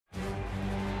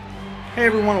Hey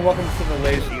everyone, and welcome to the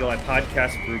latest Eagle Eye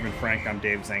podcast with Reuben Frank. I'm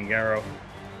Dave Zangaro.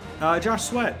 Josh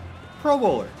Sweat, Pro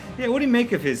Bowler. Yeah, what do you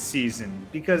make of his season?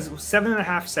 Because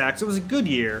 7.5 sacks, it was a good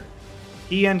year.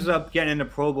 He ended up getting into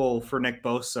Pro Bowl for Nick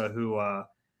Bosa, who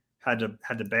had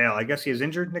to bail. I guess he was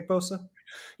injured, Nick Bosa?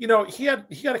 He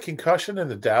got a concussion in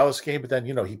the Dallas game, but then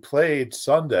he played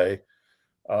Sunday.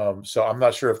 So I'm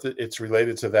not sure if it's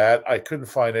related to that. I couldn't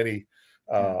find any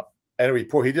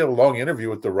report. He did a long interview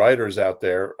with the writers out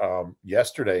there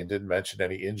yesterday and didn't mention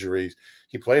any injuries.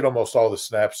 He played almost all the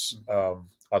snaps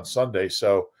on Sunday.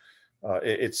 So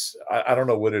I don't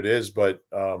know what it is, but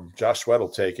Josh Sweat will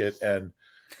take it. And,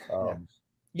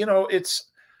 it's,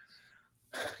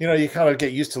 you kind of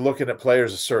get used to looking at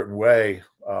players a certain way.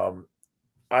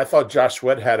 I thought Josh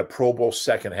Sweat had a Pro Bowl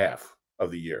second half of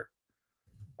the year.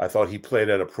 I thought he played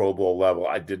at a Pro Bowl level.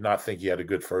 I did not think he had a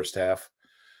good first half.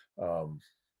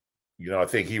 I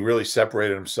think he really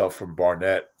separated himself from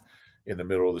Barnett in the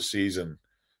middle of the season.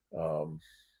 I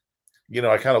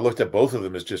kind of looked at both of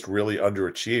them as just really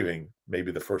underachieving,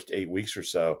 maybe the first 8 weeks or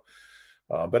so.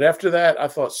 But after that, I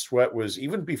thought Sweat was,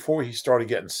 even before he started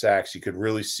getting sacks, you could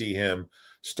really see him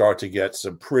start to get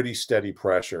some pretty steady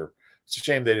pressure. It's a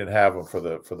shame they didn't have him for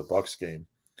the Bucs game.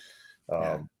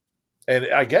 And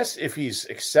I guess if he's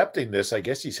accepting this, I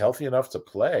guess he's healthy enough to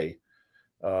play.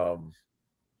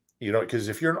 Because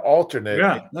if you're an alternate,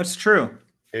 yeah, that's true.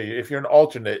 If you're an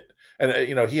alternate, and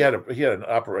he had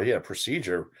a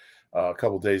procedure a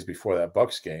couple of days before that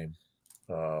Bucs game,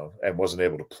 and wasn't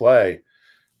able to play.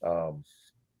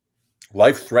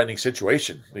 Life-threatening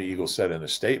situation, the Eagles said in a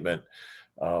statement.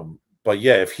 But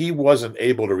yeah, if he wasn't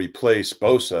able to replace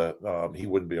Bosa, he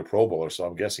wouldn't be a Pro Bowler. So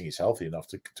I'm guessing he's healthy enough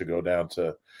to go down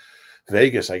to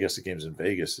Vegas. I guess the game's in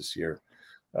Vegas this year.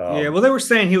 Well, they were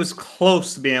saying he was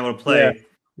close to being able to play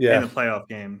in the playoff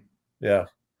game. Yeah.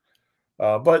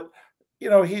 But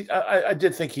I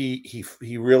did think he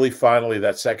really finally,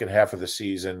 that second half of the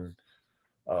season.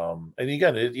 And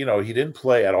again, he didn't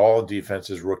play at all in defense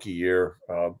his rookie year.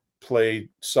 Played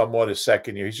somewhat his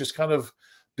second year. He's just kind of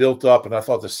built up, and I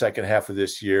thought the second half of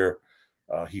this year,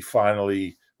 he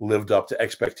finally lived up to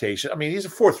expectation. I mean, he's a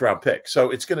fourth-round pick,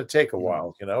 so it's going to take a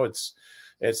while.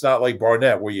 It's not like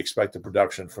Barnett where you expect the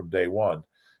production from day one.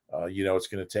 It's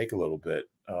going to take a little bit.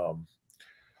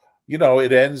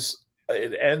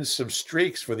 It ends some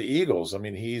streaks for the Eagles. I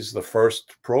mean, he's the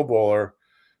first Pro Bowler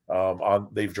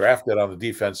they've drafted on the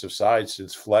defensive side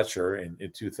since Fletcher in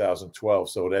 2012.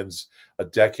 So it ends a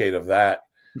decade of that.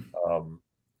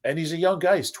 And he's a young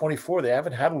guy. He's 24. They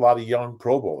haven't had a lot of young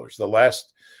Pro Bowlers. The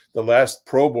last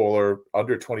Pro Bowler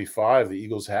under 25 the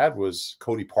Eagles had was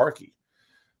Cody Parkey.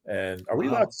 And are we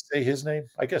allowed to say his name?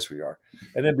 I guess we are.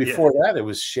 And then before that, it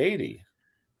was Shady.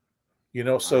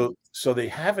 So they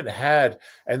haven't had,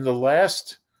 and the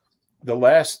last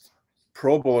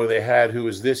Pro Bowler they had who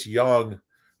was this young,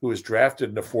 who was drafted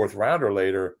in the fourth round or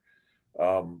later,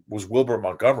 was Wilbert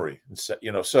Montgomery.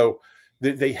 So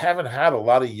they haven't had a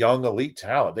lot of young elite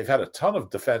talent. They've had a ton of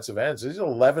defensive ends. This is the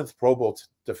 11th Pro Bowl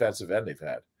defensive end they've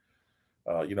had.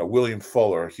 William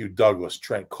Fuller, Hugh Douglas,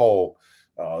 Trent Cole,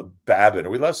 Babin. Are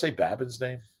we allowed to say Babin's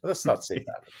name? Let's not say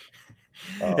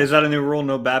Babin. Is that a new rule?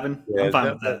 No Babin? Yeah, I'm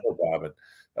fine with that. No Babin.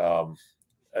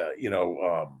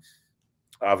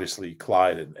 Obviously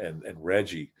Clyde and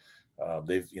Reggie.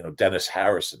 They've Dennis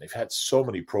Harrison. They've had so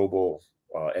many Pro Bowl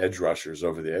edge rushers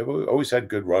over there. They've always had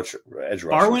good edge rushers.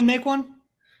 Barwin make one?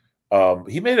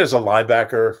 He made it as a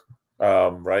linebacker,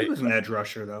 right? He was an edge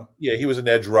rusher, though. Yeah, he was an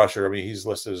edge rusher. I mean, he's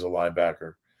listed as a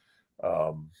linebacker.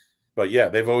 But yeah,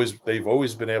 they've always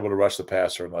been able to rush the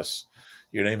passer unless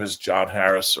your name is John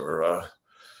Harris or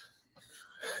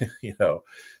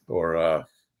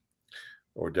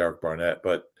or Derek Barnett.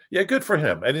 But yeah, good for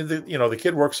him. And the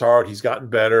kid works hard. He's gotten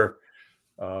better.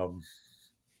 I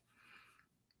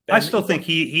still think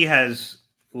he has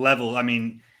level. I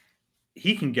mean,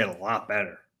 he can get a lot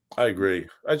better. I agree.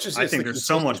 I think there's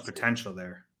so much potential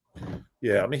there.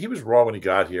 Yeah, I mean, he was raw when he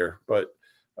got here, but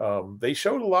they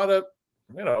showed a lot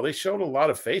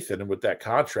of faith in him with that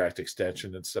contract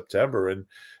extension in September, and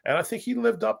I think he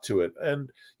lived up to it.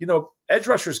 And edge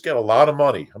rushers get a lot of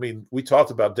money. I mean, we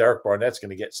talked about Derek Barnett's going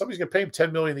to get, somebody's going to pay him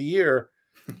 $10 million a year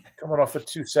coming off a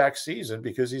 2-sack season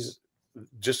because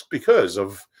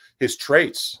of his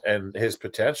traits and his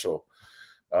potential.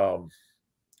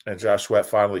 And Josh Sweat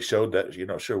finally showed that,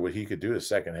 showed what he could do the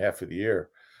second half of the year.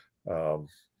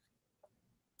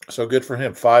 So good for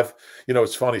him. 5,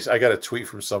 it's funny. I got a tweet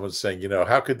from someone saying,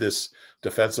 how could this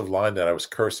defensive line that I was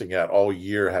cursing at all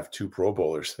year have 2 Pro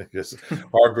Bowlers? Because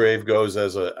Hargrave goes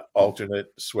as an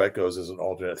alternate, Sweat goes as an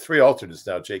alternate. 3 alternates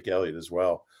now, Jake Elliott as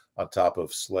well, on top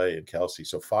of Slay and Kelsey.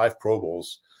 So 5 Pro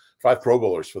Bowls Pro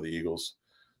Bowlers for the Eagles,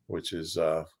 which is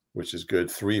good.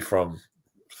 Three from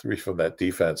that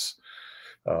defense.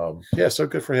 Yeah, so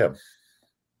good for him.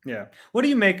 Yeah. What do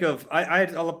you make of? I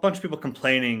had a bunch of people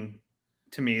complaining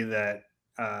to me that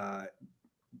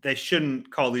they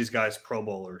shouldn't call these guys Pro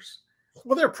Bowlers.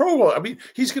 Well, they're Pro Bowl. I mean,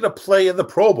 he's going to play in the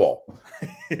Pro Bowl.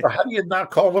 How do you not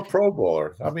call him a Pro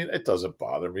Bowler? I mean, it doesn't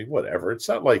bother me. Whatever. It's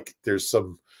not like there's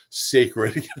some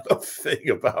sacred thing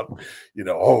about,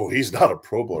 oh, he's not a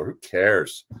Pro Bowler. Who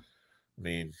cares? I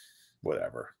mean,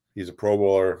 whatever. He's a Pro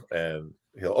Bowler, and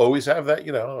he'll always have that,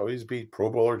 always be Pro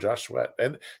Bowler Josh Sweat.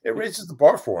 And it raises the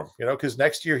bar for him, because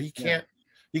next year he can't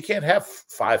have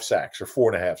 5 sacks or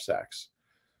 4.5 sacks.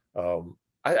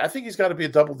 I think he's got to be a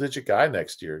double-digit guy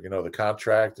next year. The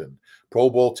contract and Pro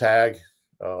Bowl tag.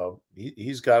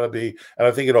 He's got to be, and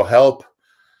I think it'll help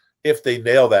if they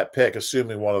nail that pick,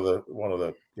 assuming one of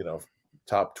the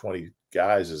top 20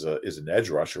 guys is an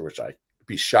edge rusher, which I'd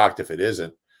be shocked if it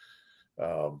isn't.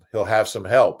 He'll have some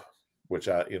help, which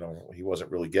he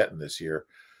wasn't really getting this year.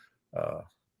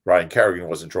 Ryan Kerrigan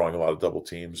wasn't drawing a lot of double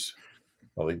teams.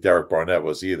 I don't think Derek Barnett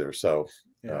was either. So,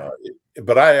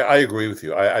 but I agree with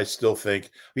you. I still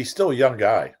think he's still a young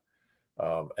guy,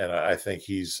 and I think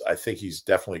he's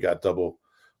definitely got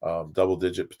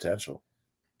double-digit potential.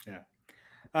 Yeah.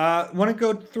 Want to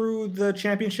go through the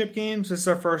championship games? This is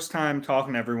our first time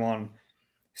talking to everyone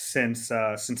since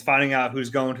finding out who's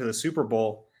going to the Super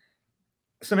Bowl.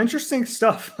 Some interesting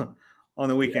stuff on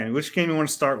the weekend. Yeah. Which game you want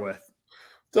to start with?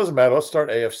 Doesn't matter. Let's start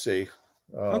AFC.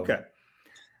 Okay.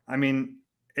 I mean,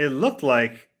 it looked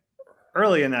like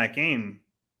early in that game,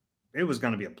 it was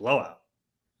going to be a blowout.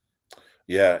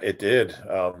 Yeah, it did.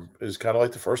 It was kind of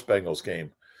like the first Bengals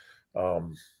game.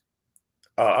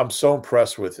 I'm so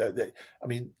impressed with that. I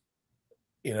mean,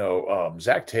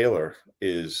 Zach Taylor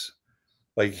is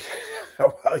like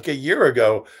a year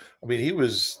ago. I mean,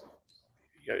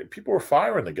 people were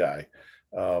firing the guy.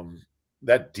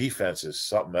 That defense is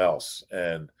something else.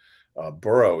 And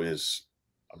Burrow is,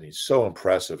 so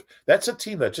impressive. That's a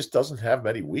team that just doesn't have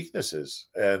many weaknesses.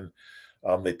 And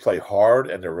they play hard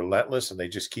and they're relentless and they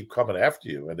just keep coming after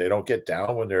you. And they don't get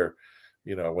down when they're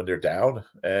down.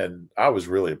 And I was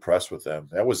really impressed with them.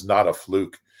 That was not a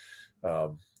fluke.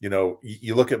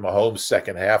 You look at Mahomes'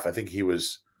 second half, I think he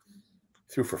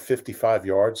threw for 55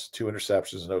 yards, 2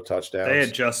 interceptions, no touchdowns. They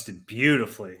adjusted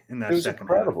beautifully in that second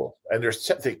incredible. Half. And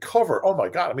they cover. Oh my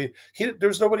God. I mean,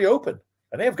 there's nobody open,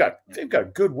 and they've got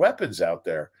good weapons out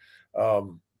there.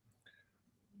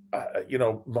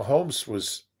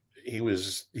 Mahomes he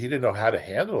didn't know how to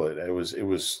handle it. It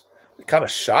was kind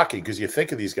of shocking because you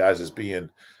think of these guys as being,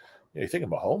 you think of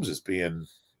Mahomes as being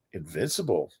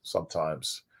invincible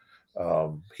sometimes.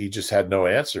 He just had no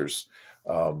answers.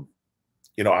 I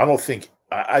don't think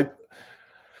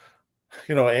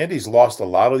Andy's lost a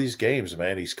lot of these games,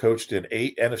 man. He's coached in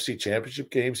 8 NFC Championship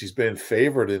games. He's been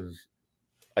favored in,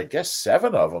 I guess,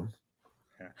 7 of them.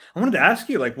 Yeah. I wanted to ask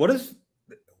you, what does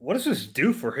this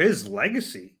do for his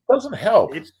legacy? Doesn't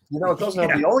help. It doesn't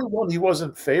help. The only one he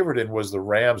wasn't favored in was the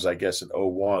Rams, I guess, in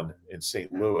 2001 in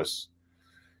St. Louis.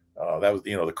 That was,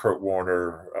 the Kurt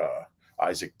Warner,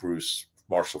 Isaac Bruce,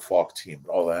 Marshall Faulk team,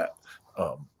 all that.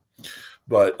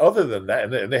 But other than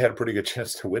that, and they had a pretty good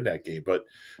chance to win that game. But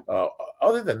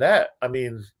other than that,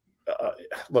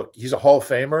 look, he's a Hall of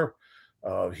Famer.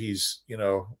 He's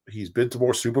been to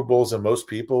more Super Bowls than most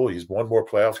people. He's won more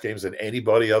playoff games than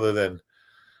anybody other than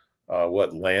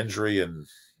Landry and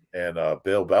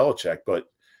Bill Belichick. But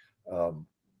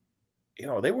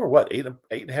they were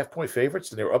 8.5 point favorites,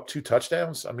 and they were up 2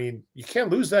 touchdowns. I mean, you can't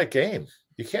lose that game.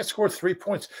 You can't score 3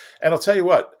 points. And I'll tell you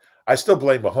what, I still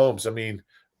blame Mahomes. I mean,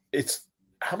 it's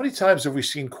how many times have we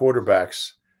seen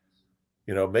quarterbacks,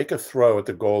 make a throw at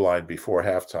the goal line before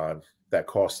halftime that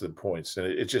cost them points? And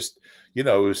it just, it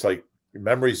was like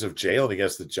memories of Jalen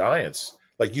against the Giants.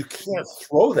 Like, you can't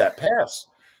throw that pass.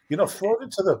 Throw it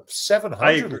into the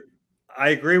 700. I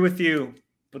agree with you,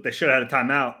 but they should have had a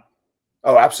timeout.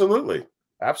 Oh, absolutely.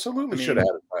 Absolutely should have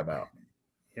had a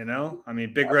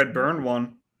timeout. Big Red burned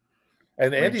one.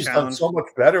 And Andy's done so much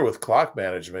better with clock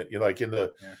management. Like in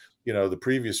the, the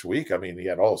previous week, he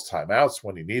had all his timeouts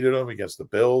when he needed them against the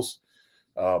Bills.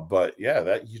 But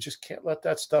that you just can't let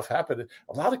that stuff happen.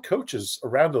 A lot of coaches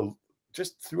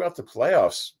just throughout the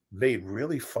playoffs made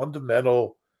really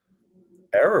fundamental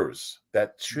errors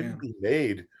that shouldn't be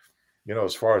made,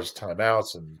 as far as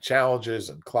timeouts and challenges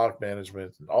and clock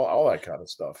management and all that kind of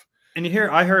stuff. And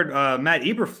I heard Matt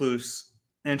Eberflus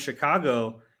in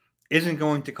Chicago isn't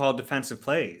going to call defensive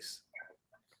plays.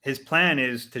 His plan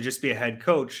is to just be a head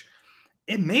coach.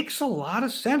 It makes a lot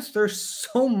of sense. There's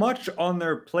so much on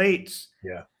their plates.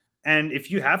 Yeah. And if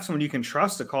you have someone you can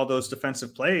trust to call those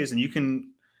defensive plays, and you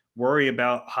can worry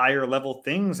about higher level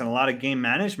things and a lot of game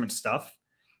management stuff,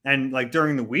 and like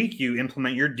during the week, you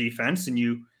implement your defense and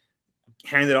you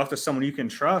hand it off to someone you can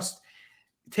trust,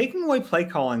 taking away play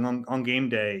calling on game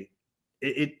day,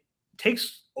 it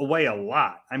takes away a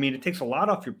lot. I mean, it takes a lot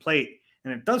off your plate,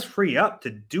 and it does free up to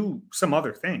do some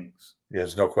other things. Yeah,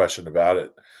 there's no question about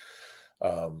it.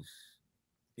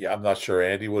 Yeah, I'm not sure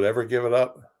Andy would ever give it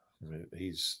up.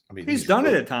 He's done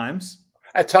it at times.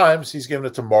 At times, he's given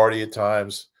it to Marty. At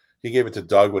times, he gave it to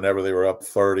Doug whenever they were up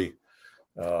 30.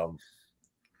 I'm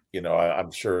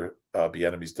sure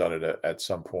Bieniemy's done it at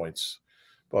some points.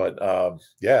 But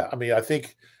yeah, I mean, I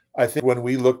think when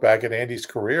we look back at Andy's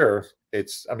career,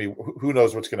 who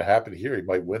knows what's going to happen here? He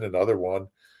might win another one,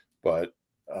 but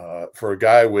for a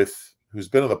guy who's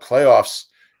been in the playoffs,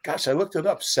 gosh, I looked it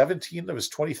up, 17 of his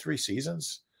 23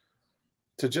 seasons,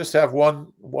 to just have one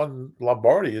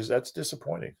Lombardi that's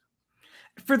disappointing.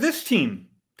 For this team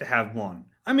to have one,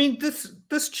 I mean,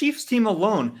 this Chiefs team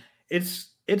alone,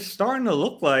 it's starting to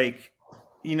look like,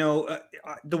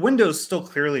 the window's still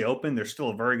clearly open. They're still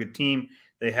a very good team.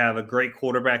 They have a great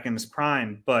quarterback in his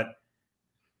prime, but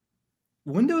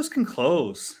windows can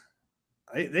close.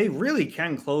 They really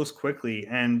can close quickly,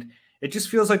 and it just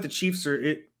feels like the Chiefs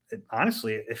are.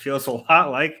 Honestly, it feels a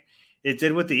lot like it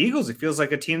did with the Eagles. It feels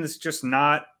like a team that's just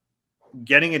not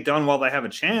getting it done while they have a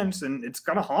chance, and it's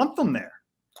going to haunt them there.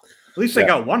 At least they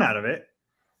got one out of it.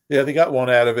 Yeah, they got one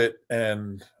out of it,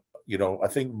 and I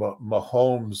think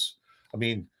Mahomes. I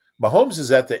mean, Mahomes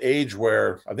is at the age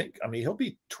where he'll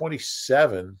be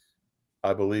 27,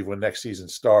 I believe, when next season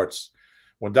starts.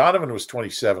 When Donovan was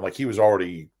 27, like he was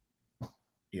already,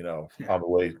 on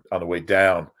the way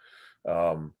down.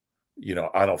 I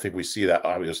don't think we see that.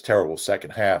 I mean, it was terrible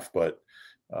second half, but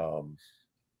I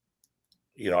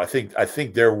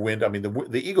think their window. I mean,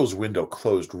 the Eagles' window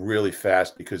closed really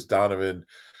fast because Donovan,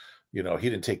 he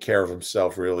didn't take care of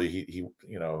himself really. He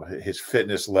his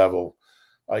fitness level.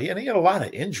 He had a lot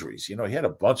of injuries. He had a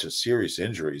bunch of serious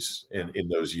injuries in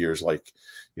those years, like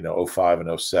 05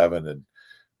 and 07,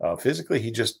 and physically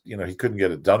he just he couldn't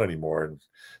get it done anymore.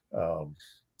 And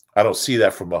I don't see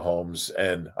that from Mahomes.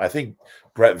 And I think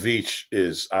Brett Veach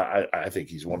is. I think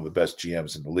he's one of the best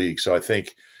GMs in the league. So I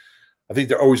think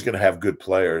they're always going to have good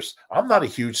players. I'm not a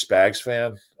huge Spags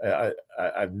fan.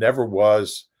 I never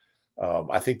was.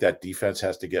 I think that defense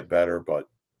has to get better, but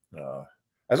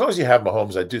as long as you have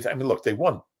Mahomes, I do. Look, they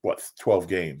won 12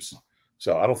 games,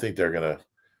 so I don't think they're going to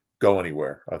go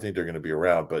anywhere. I think they're going to be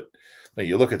around. But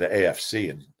you look at the AFC,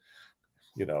 and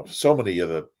so many of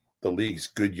the league's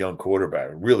good young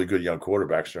quarterbacks, really good young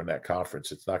quarterbacks are in that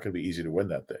conference. It's not going to be easy to win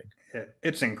that thing.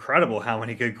 It's incredible how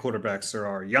many good quarterbacks there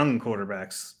are, young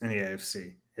quarterbacks in the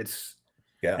AFC.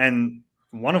 And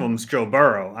one of them's Joe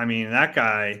Burrow. I mean, that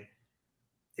guy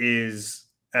is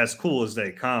as cool as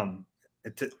they come.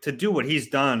 To do what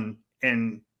he's done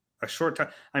in a short time.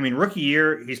 I mean, rookie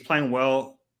year, he's playing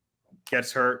well,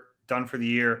 gets hurt, done for the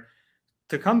year.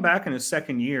 To come back in his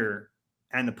second year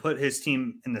and to put his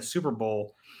team in the Super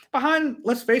Bowl behind,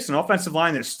 let's face it, an offensive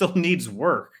line that still needs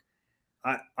work.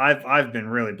 I've been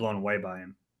really blown away by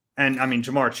him. And I mean,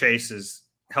 Jamar Chase has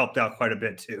helped out quite a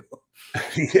bit too.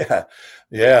 Yeah.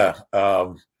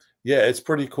 It's a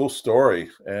pretty cool story.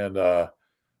 And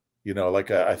like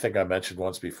I think I mentioned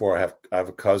once before, I have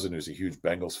a cousin who's a huge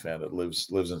Bengals fan that lives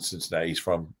in Cincinnati. He's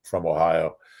from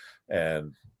Ohio,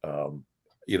 and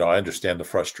I understand the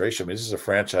frustration. I mean, this is a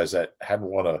franchise that had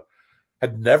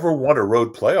never won a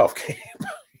road playoff game.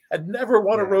 Hadn't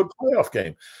won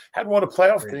a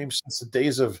playoff game since the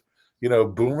days of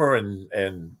Boomer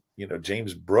and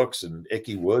James Brooks and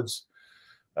Ickey Woods.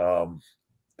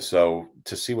 So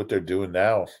to see what they're doing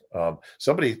now,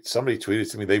 somebody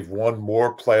tweeted to me they've won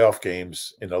more playoff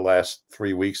games in the last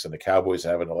 3 weeks than the Cowboys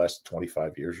have in the last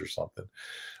 25 years or something,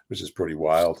 which is pretty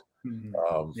wild.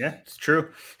 Yeah, it's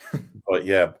true. But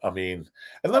yeah, I mean,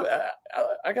 and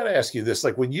I got to ask you this: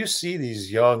 like when you see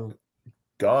these young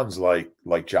guns like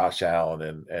Josh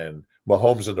Allen and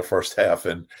Mahomes in the first half,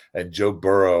 and Joe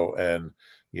Burrow and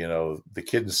the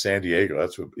kid in San Diego.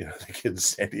 That's what the kid in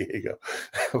San Diego.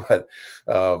 But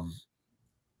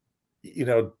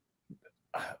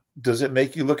does it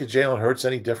make you look at Jalen Hurts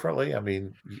any differently? I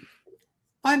mean,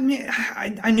 I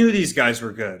knew these guys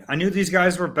were good. I knew these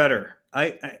guys were better.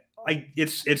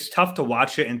 It's tough to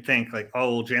watch it and think like,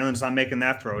 oh, well, Jalen's not making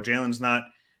that throw. Jalen's not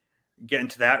getting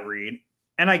to that read.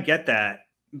 And I get that,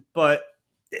 but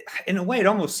in a way, it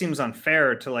almost seems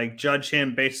unfair to like judge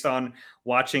him based on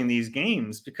watching these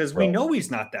games because we know he's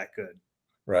not that good.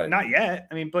 Right. Not yet.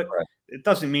 I mean, but it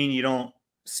doesn't mean you don't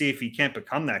see if he can't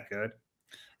become that good.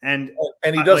 And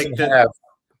he doesn't have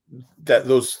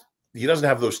he doesn't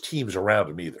have those teams around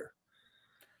him either.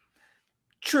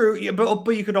 True, yeah, but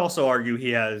you could also argue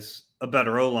he has a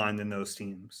better O-line than those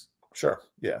teams. Sure,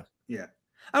 yeah.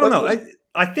 I don't know.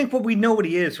 I think what we know what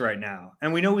he is right now,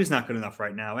 and we know he's not good enough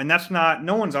right now, and that's not.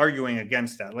 No one's arguing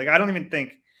against that. Like I don't even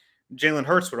think Jalen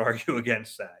Hurts would argue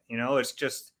against that. It's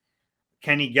just,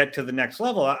 can he get to the next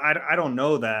level? I don't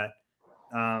know that.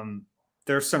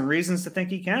 There's some reasons to think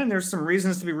he can, and there's some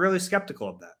reasons to be really skeptical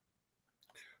of that.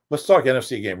 Let's talk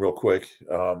NFC game real quick.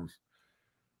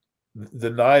 The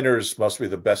Niners must be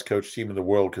the best coach team in the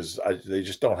world because they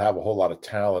just don't have a whole lot of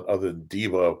talent other than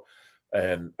Debo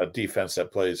and a defense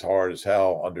that plays hard as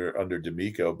hell under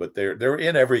D'Amico. But they're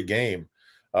in every game.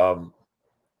 I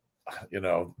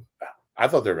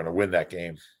thought they were going to win that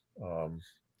game,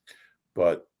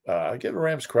 but I give the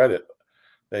Rams credit.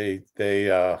 I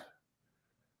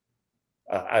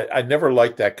never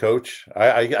liked that coach.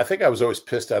 I think I was always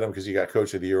pissed at him because he got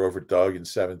Coach of the Year over Doug in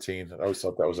 2017. I always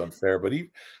thought that was unfair. But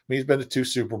he's been to 2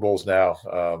 Super Bowls now.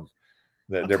 I'll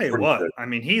tell you what. Good. I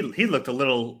mean, he looked a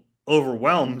little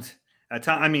overwhelmed at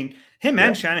times. I mean, him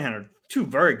and Shanahan are 2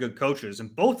 very good coaches,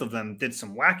 and both of them did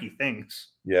some wacky things.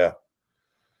 Yeah,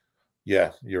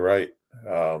 you're right.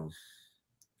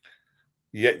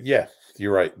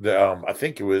 You're right. I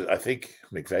think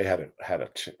McVay had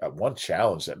a one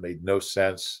challenge that made no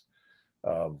sense.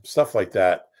 Stuff like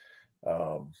that.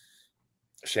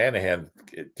 Shanahan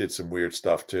did some weird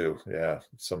stuff too. Yeah,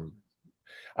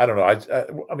 I don't know.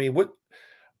 I mean,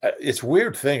 it's a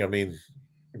weird thing. I mean,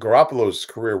 Garoppolo's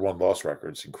career 1-loss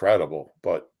record is incredible,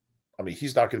 but I mean,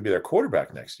 he's not going to be their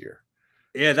quarterback next year.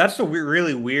 Yeah, that's a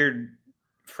really weird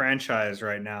franchise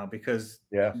right now because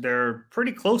they're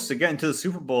pretty close to getting to the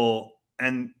Super Bowl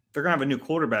and they're gonna have a new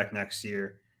quarterback next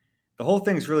year. The whole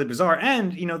thing's really bizarre.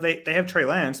 And they have Trey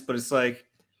Lance, but it's like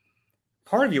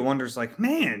part of you wonders, like,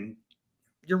 man,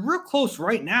 you're real close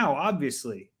right now,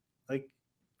 obviously. Like,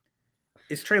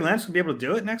 is Trey Lance gonna be able to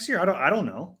do it next year? I don't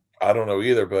know. I don't know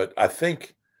either, but I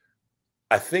think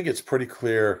it's pretty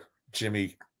clear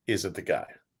Jimmy isn't the guy.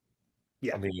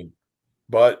 Yeah. I mean,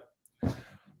 but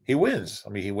he wins.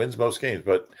 I mean, he wins most games.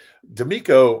 But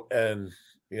D'Amico and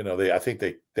I think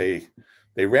they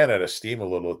ran out of steam a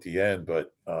little at the end.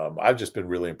 But I've just been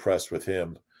really impressed with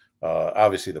him.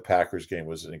 Obviously, the Packers game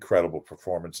was an incredible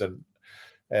performance, and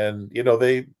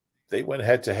they went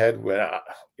head to head. When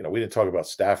we didn't talk about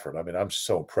Stafford. I mean, I'm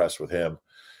so impressed with him.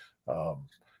 For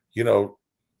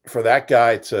that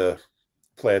guy to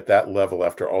play at that level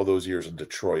after all those years in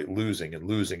Detroit, losing and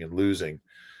losing and losing,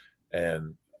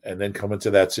 and then come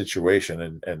into that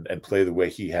situation and play the way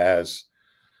he has,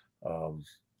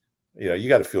 you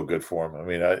got to feel good for him. I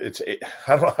mean, I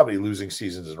don't know how many losing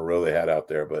seasons in a row they had out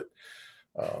there, but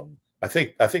I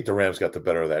think the Rams got the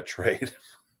better of that trade.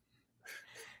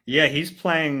 Yeah, he's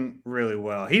playing really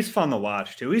well. He's fun to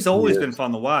watch too. He's always been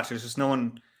fun to watch. There's just no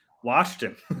one watched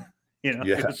him. He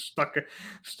was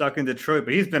stuck in Detroit,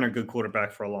 but he's been a good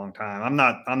quarterback for a long time.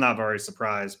 I'm not very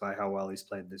surprised by how well he's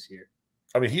played this year.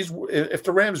 I mean, if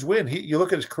the Rams win, you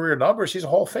look at his career numbers, he's a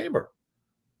Hall of Famer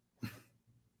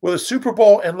with a Super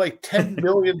Bowl and like 10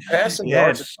 million passing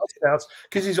yards and touchdowns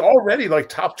because he's already like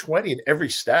top 20 in every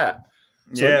stat.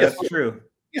 So that's true.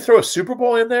 You throw a Super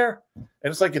Bowl in there, and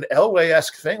it's like an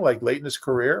Elway-esque thing, like late in his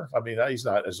career. I mean, he's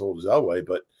not as old as Elway,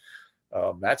 but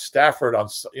Matt Stafford on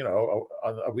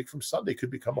a week from Sunday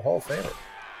could become a Hall of Famer.